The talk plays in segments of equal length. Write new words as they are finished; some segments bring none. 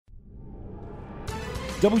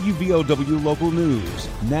WVOW Local News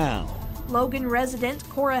now. Logan resident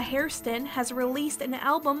Cora Hairston has released an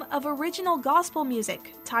album of original gospel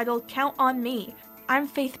music titled Count on Me. I'm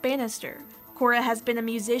Faith Bannister. Cora has been a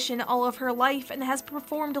musician all of her life and has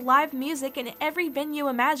performed live music in every venue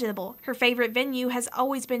imaginable. Her favorite venue has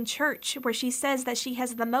always been church, where she says that she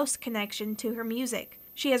has the most connection to her music.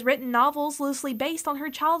 She has written novels loosely based on her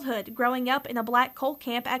childhood, growing up in a black coal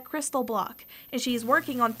camp at Crystal Block, and she is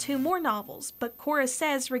working on 2 more novels, but Cora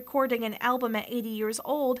says recording an album at 80 years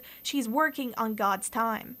old, she's working on God's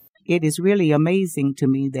time. It is really amazing to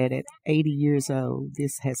me that at 80 years old,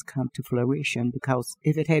 this has come to fruition, because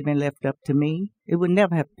if it had been left up to me, it would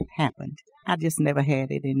never have happened. I just never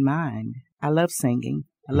had it in mind. I love singing.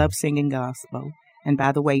 I love singing gospel. And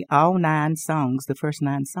by the way, all 9 songs, the first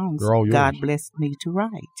 9 songs, God blessed me to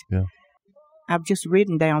write. Yeah. I've just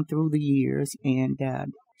written down through the years and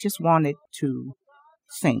just wanted to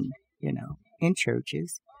sing, in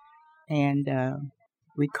churches. And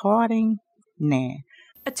recording, nah.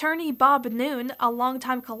 Attorney Bob Noon, a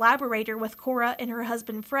longtime collaborator with Cora and her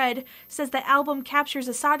husband Fred, says the album captures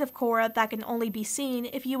a side of Cora that can only be seen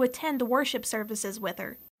if you attend worship services with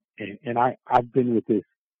her. And I've been with this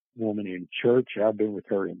woman in church. I've been with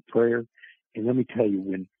her in prayer. And let me tell you,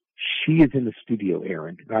 when she is in the studio,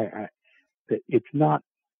 Aaron, it's not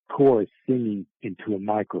Cora singing into a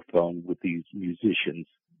microphone with these musicians,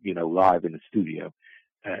 live in the studio.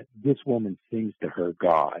 This woman sings to her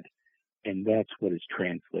God. And that's what is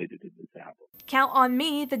translated in this album. Count on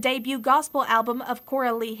Me, the debut gospel album of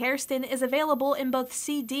Cora Lee Hairston, is available in both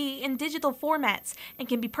CD and digital formats and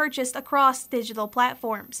can be purchased across digital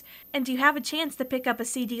platforms. And you have a chance to pick up a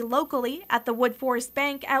CD locally at the Woodforest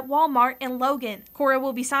Bank at Walmart in Logan. Cora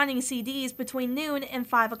will be signing CDs between noon and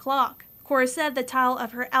 5 o'clock. Cora said the title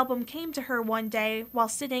of her album came to her one day while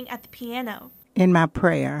sitting at the piano. In my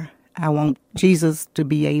prayer, I want Jesus to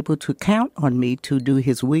be able to count on me to do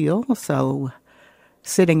his will. So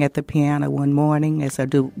sitting at the piano one morning as I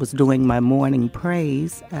was doing my morning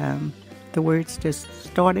praise, the words just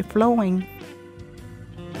started flowing.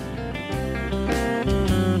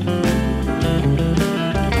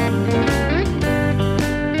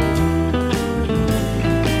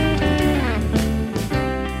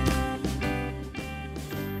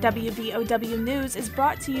 WVOW News is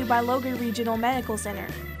brought to you by Logan Regional Medical Center.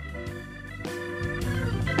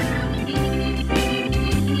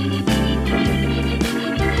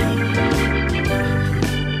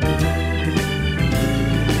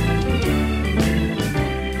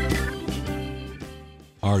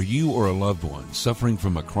 Are you or a loved one suffering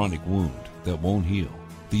from a chronic wound that won't heal?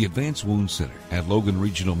 The Advanced Wound Center at Logan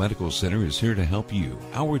Regional Medical Center is here to help you.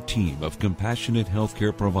 Our team of compassionate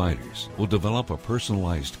healthcare providers will develop a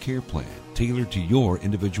personalized care plan tailored to your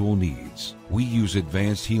individual needs. We use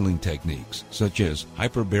advanced healing techniques such as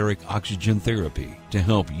hyperbaric oxygen therapy to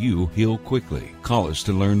help you heal quickly. Call us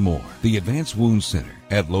to learn more. The Advanced Wound Center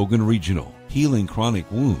at Logan Regional, healing chronic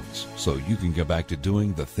wounds so you can get back to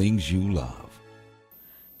doing the things you love.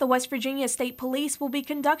 The West Virginia State Police will be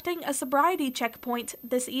conducting a sobriety checkpoint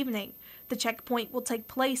this evening. The checkpoint will take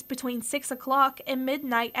place between 6 o'clock and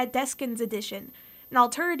midnight at Deskins Edition. An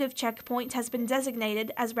alternative checkpoint has been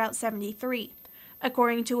designated as Route 73.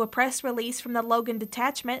 According to a press release from the Logan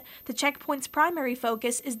Detachment, the checkpoint's primary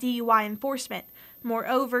focus is DUI enforcement.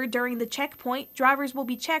 Moreover, during the checkpoint, drivers will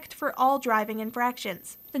be checked for all driving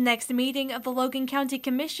infractions. The next meeting of the Logan County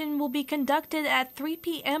Commission will be conducted at 3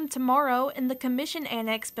 p.m. tomorrow in the Commission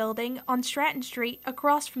Annex building on Stratton Street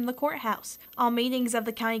across from the courthouse. All meetings of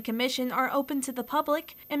the County Commission are open to the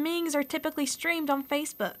public, and meetings are typically streamed on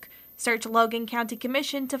Facebook. Search Logan County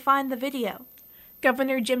Commission to find the video.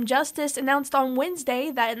 Governor Jim Justice announced on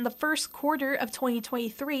Wednesday that in the first quarter of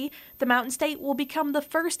 2023, the Mountain State will become the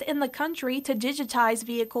first in the country to digitize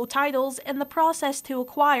vehicle titles and the process to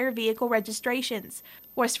acquire vehicle registrations.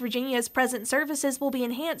 West Virginia's present services will be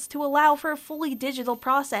enhanced to allow for a fully digital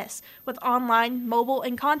process, with online, mobile,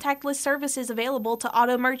 and contactless services available to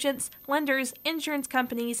auto merchants, lenders, insurance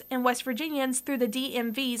companies, and West Virginians through the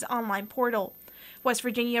DMV's online portal. West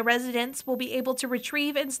Virginia residents will be able to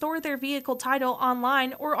retrieve and store their vehicle title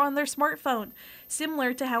online or on their smartphone,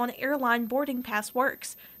 similar to how an airline boarding pass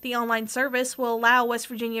works. The online service will allow West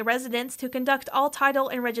Virginia residents to conduct all title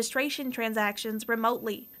and registration transactions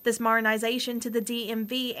remotely. This modernization to the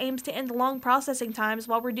DMV aims to end long processing times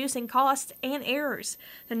while reducing costs and errors.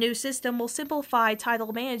 The new system will simplify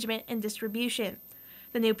title management and distribution.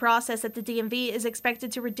 The new process at the DMV is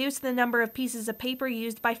expected to reduce the number of pieces of paper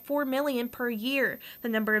used by 4 million per year, the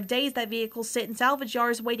number of days that vehicles sit in salvage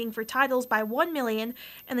yards waiting for titles by 1 million,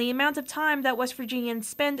 and the amount of time that West Virginians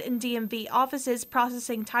spend in DMV offices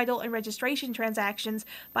processing title and registration transactions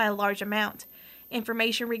by a large amount.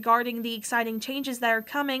 Information regarding the exciting changes that are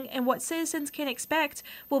coming and what citizens can expect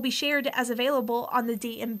will be shared as available on the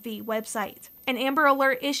DMV website. An Amber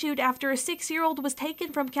Alert issued after a 6-year-old was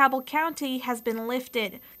taken from Cabell County has been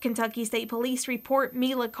lifted. Kentucky State Police report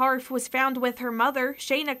Mila Karff was found with her mother,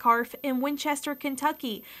 Shayna Karff, in Winchester,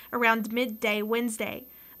 Kentucky, around midday Wednesday.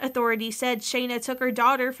 Authorities said Shayna took her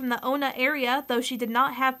daughter from the Ona area, though she did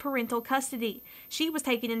not have parental custody. She was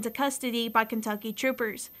taken into custody by Kentucky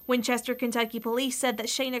troopers. Winchester, Kentucky police said that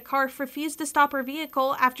Shayna Karff refused to stop her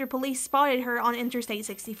vehicle after police spotted her on Interstate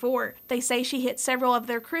 64. They say she hit several of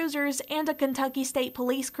their cruisers and a Kentucky State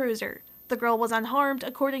Police cruiser. The girl was unharmed,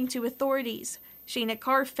 according to authorities. Shayna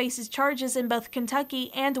Karff faces charges in both Kentucky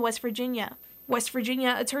and West Virginia. West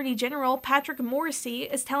Virginia Attorney General Patrick Morrisey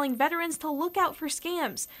is telling veterans to look out for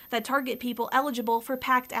scams that target people eligible for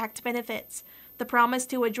PACT Act benefits. The promise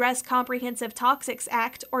to address Comprehensive Toxics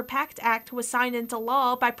Act, or PACT Act, was signed into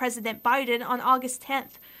law by President Biden on August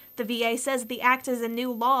 10th. The VA says the act is a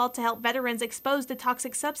new law to help veterans exposed to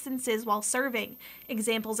toxic substances while serving.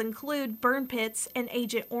 Examples include burn pits and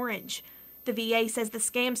Agent Orange. The VA says the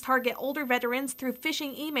scams target older veterans through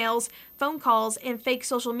phishing emails, phone calls, and fake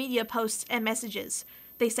social media posts and messages.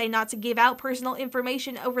 They say not to give out personal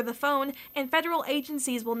information over the phone, and federal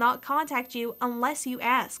agencies will not contact you unless you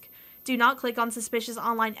ask. Do not click on suspicious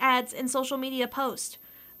online ads and social media posts.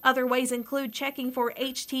 Other ways include checking for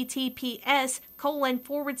https://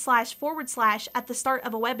 at the start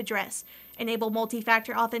of a web address, enable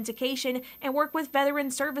multi-factor authentication, and work with veteran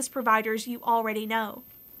service providers you already know.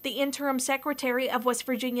 The Interim Secretary of West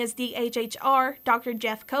Virginia's DHHR, Dr.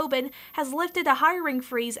 Jeff Coben, has lifted a hiring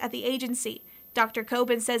freeze at the agency. Dr.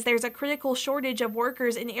 Coben says there's a critical shortage of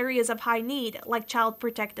workers in areas of high need, like child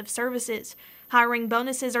protective services. Hiring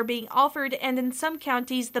bonuses are being offered, and in some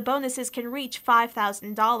counties, the bonuses can reach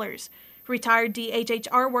 $5,000. Retired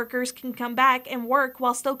DHHR workers can come back and work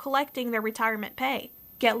while still collecting their retirement pay.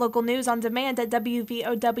 Get local news on demand at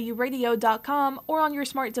WVOWradio.com or on your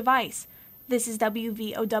smart device. This is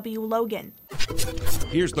WVOW Logan.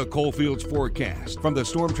 Here's the Coalfields forecast from the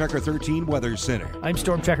Storm Tracker 13 Weather Center. I'm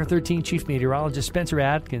Storm Tracker 13 Chief Meteorologist Spencer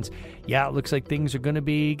Atkins. Yeah, it looks like things are going to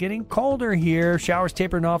be getting colder here. Showers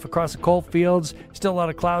tapering off across the Coalfields. Still a lot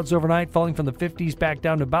of clouds overnight, falling from the 50s back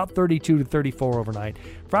down to about 32 to 34 overnight.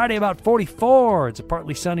 Friday, about 44. It's a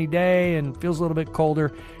partly sunny day and feels a little bit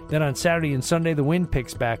colder. Then on Saturday and Sunday, the wind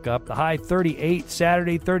picks back up. The high 38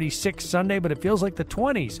 Saturday, 36 Sunday, but it feels like the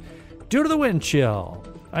 20s due to the wind chill.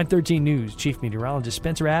 I'm 13 News Chief Meteorologist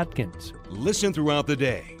Spencer Atkins. Listen throughout the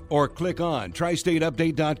day or click on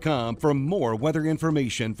tristateupdate.com for more weather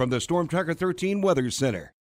information from the Storm Tracker 13 Weather Center.